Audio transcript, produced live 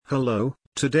Hello,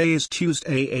 today is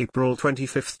Tuesday, April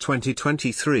 25,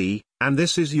 2023, and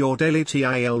this is your daily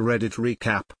TIL Reddit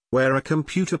recap, where a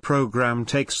computer program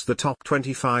takes the top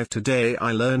 25 Today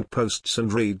I Learned posts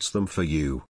and reads them for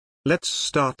you. Let's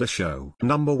start the show.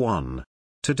 Number 1.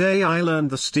 Today I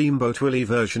learned the Steamboat Willie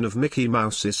version of Mickey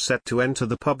Mouse is set to enter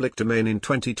the public domain in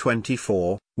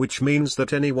 2024, which means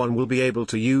that anyone will be able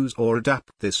to use or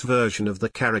adapt this version of the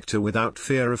character without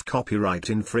fear of copyright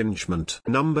infringement.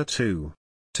 Number 2.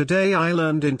 Today I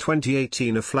learned in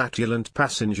 2018 a flatulent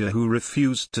passenger who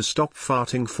refused to stop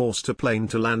farting forced a plane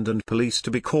to land and police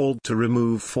to be called to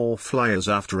remove 4 flyers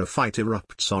after a fight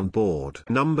erupts on board.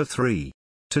 Number 3.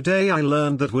 Today I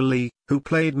learned that Willie, who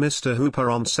played Mr. Hooper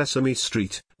on Sesame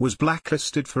Street, was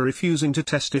blacklisted for refusing to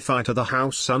testify to the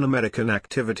House Un-American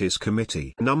Activities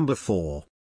Committee. Number 4.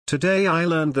 Today I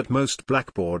learned that most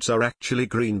blackboards are actually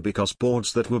green because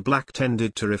boards that were black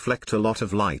tended to reflect a lot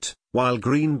of light, while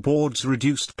green boards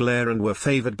reduced glare and were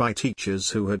favored by teachers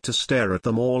who had to stare at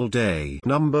them all day.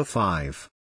 Number 5.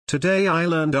 Today I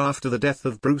learned after the death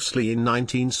of Bruce Lee in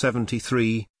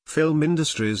 1973, film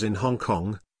industries in Hong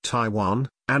Kong, Taiwan,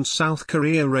 and South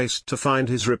Korea raced to find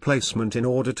his replacement in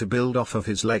order to build off of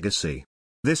his legacy.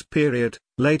 This period,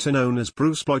 later known as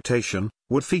Bruceploitation,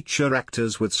 would feature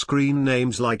actors with screen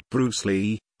names like Bruce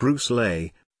Lee, Bruce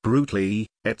Lee, Brute Lee,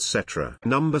 etc.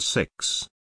 Number 6.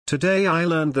 Today I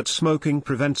learned that smoking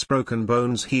prevents broken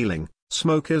bones healing.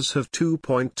 Smokers have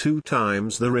 2.2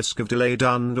 times the risk of delayed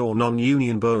and/or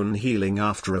non-union bone healing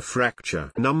after a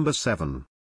fracture. Number 7.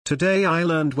 Today I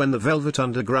learned when the Velvet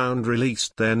Underground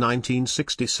released their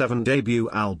 1967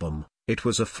 debut album, it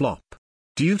was a flop.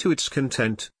 Due to its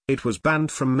content, it was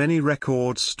banned from many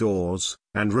record stores,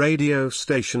 and radio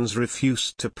stations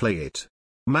refused to play it.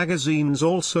 Magazines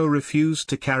also refused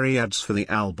to carry ads for the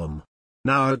album.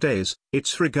 Nowadays,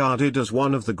 it's regarded as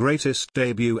one of the greatest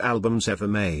debut albums ever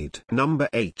made. Number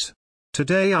 8.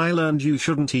 Today I learned you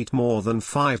shouldn't eat more than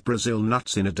 5 Brazil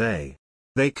nuts in a day.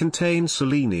 They contain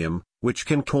selenium, which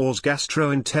can cause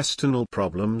gastrointestinal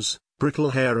problems, brittle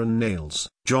hair and nails,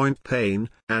 joint pain,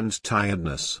 and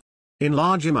tiredness. In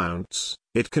large amounts,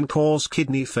 it can cause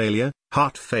kidney failure,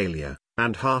 heart failure,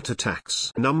 and heart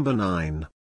attacks. Number 9.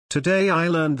 Today I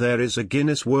learned there is a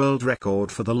Guinness World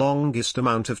Record for the longest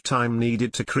amount of time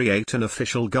needed to create an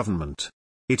official government.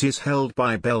 It is held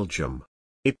by Belgium.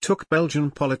 It took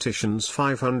Belgian politicians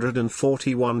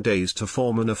 541 days to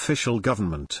form an official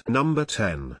government. Number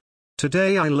 10.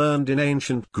 Today I learned in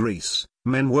ancient Greece,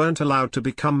 men weren't allowed to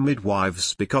become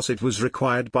midwives because it was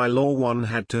required by law. One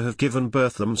had to have given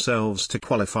birth themselves to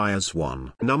qualify as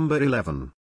one. Number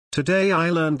 11. Today I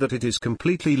learned that it is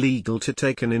completely legal to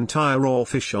take an entire raw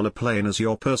fish on a plane as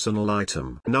your personal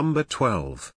item. Number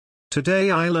 12.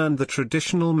 Today I learned the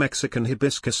traditional Mexican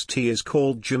hibiscus tea is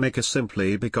called Jamaica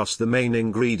simply because the main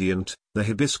ingredient, the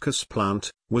hibiscus plant,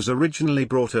 was originally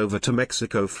brought over to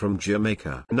Mexico from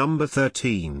Jamaica. Number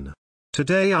 13.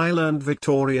 Today I learned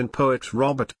Victorian poet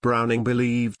Robert Browning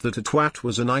believed that a twat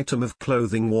was an item of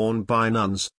clothing worn by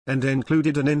nuns, and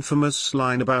included an infamous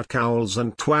line about cowls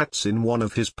and twats in one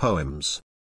of his poems.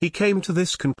 He came to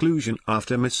this conclusion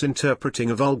after misinterpreting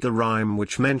a vulgar rhyme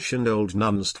which mentioned old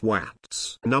nuns'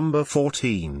 twats. Number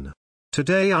 14.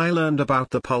 Today I learned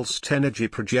about the Pulsed Energy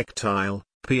Projectile,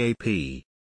 PAP.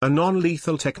 A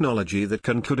non-lethal technology that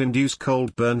could induce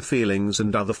cold burn feelings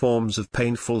and other forms of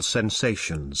painful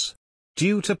sensations.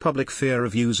 Due to public fear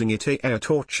of using it as a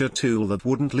torture tool that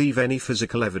wouldn't leave any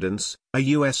physical evidence, a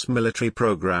US military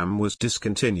program was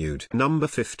discontinued. Number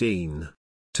 15.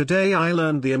 Today I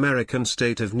learned the American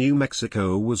state of New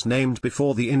Mexico was named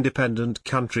before the independent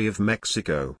country of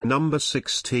Mexico. Number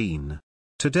 16.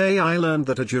 Today I learned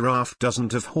that a giraffe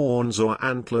doesn't have horns or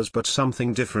antlers but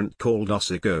something different called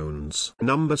ossigones.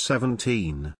 Number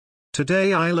 17.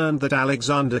 Today I learned that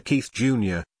Alexander Keith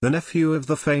Jr., the nephew of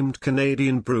the famed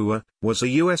Canadian brewer, was a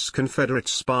U.S. Confederate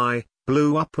spy,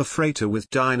 blew up a freighter with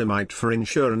dynamite for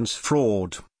insurance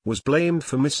fraud, was blamed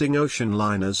for missing ocean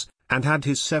liners, and had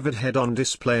his severed head on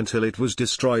display until it was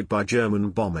destroyed by German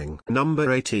bombing. Number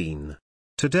 18.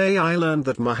 Today I learned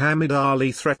that Muhammad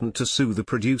Ali threatened to sue the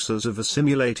producers of a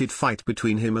simulated fight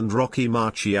between him and Rocky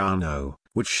Marciano,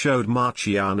 which showed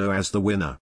Marciano as the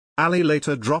winner. Ali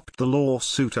later dropped the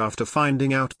lawsuit after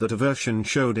finding out that a version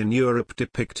showed in Europe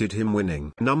depicted him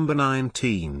winning. Number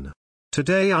 19.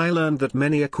 Today I learned that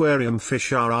many aquarium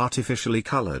fish are artificially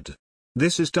colored.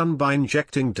 This is done by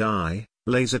injecting dye,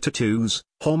 laser tattoos,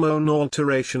 hormone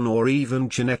alteration or even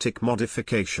genetic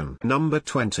modification. Number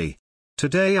 20.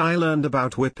 Today I learned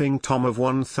about Whipping Tom of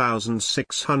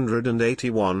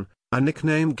 1681, a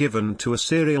nickname given to a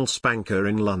serial spanker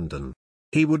in London.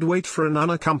 He would wait for an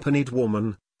unaccompanied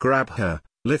woman, grab her,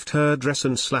 lift her dress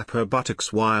and slap her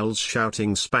buttocks while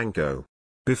shouting "Spanko!"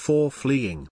 before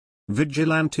fleeing.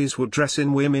 Vigilantes would dress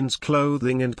in women's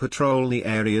clothing and patrol the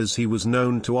areas he was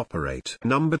known to operate.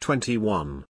 Number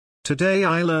 21. Today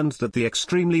I learned that the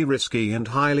extremely risky and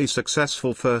highly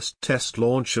successful first test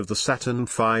launch of the Saturn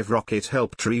V rocket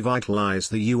helped revitalize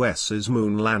the US's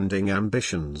moon landing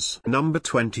ambitions. Number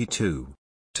 22.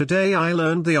 Today I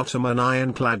learned the Ottoman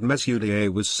ironclad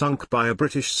Mesoudier was sunk by a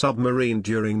British submarine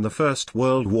during the First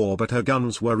World War, but her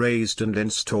guns were raised and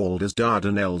installed as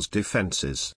Dardanelles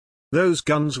defenses. Those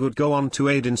guns would go on to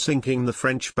aid in sinking the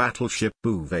French battleship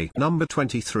Bouvet. Number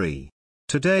 23.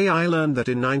 Today I learned that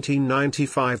in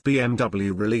 1995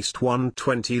 BMW released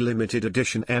 120 limited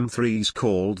edition M3s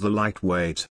called the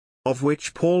Lightweight, of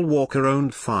which Paul Walker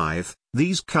owned 5.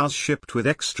 These cars shipped with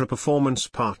extra performance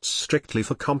parts strictly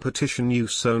for competition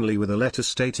use only, with a letter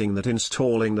stating that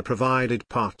installing the provided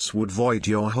parts would void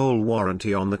your whole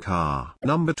warranty on the car.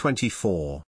 Number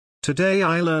 24. Today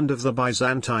I learned of the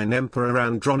Byzantine Emperor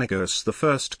Andronicus I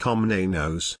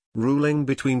Komnenos, ruling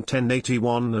between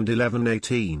 1081 and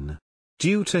 1118.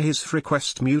 Due to his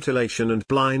frequent mutilation and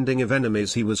blinding of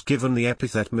enemies, he was given the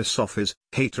epithet Misophis,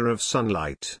 hater of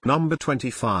sunlight. Number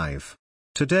 25.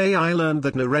 Today I learned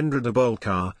that Narendra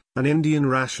Dabolkar, an Indian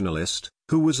rationalist,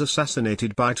 who was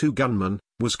assassinated by 2 gunmen,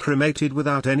 was cremated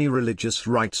without any religious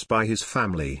rites by his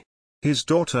family. His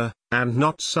daughter, and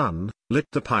not son, lit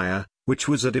the pyre, which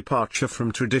was a departure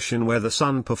from tradition where the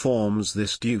son performs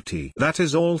this duty. That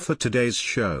is all for today's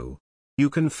show. You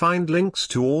can find links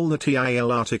to all the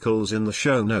TIL articles in the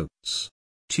show notes.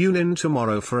 Tune in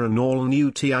tomorrow for an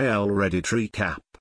all-new TIL Reddit recap.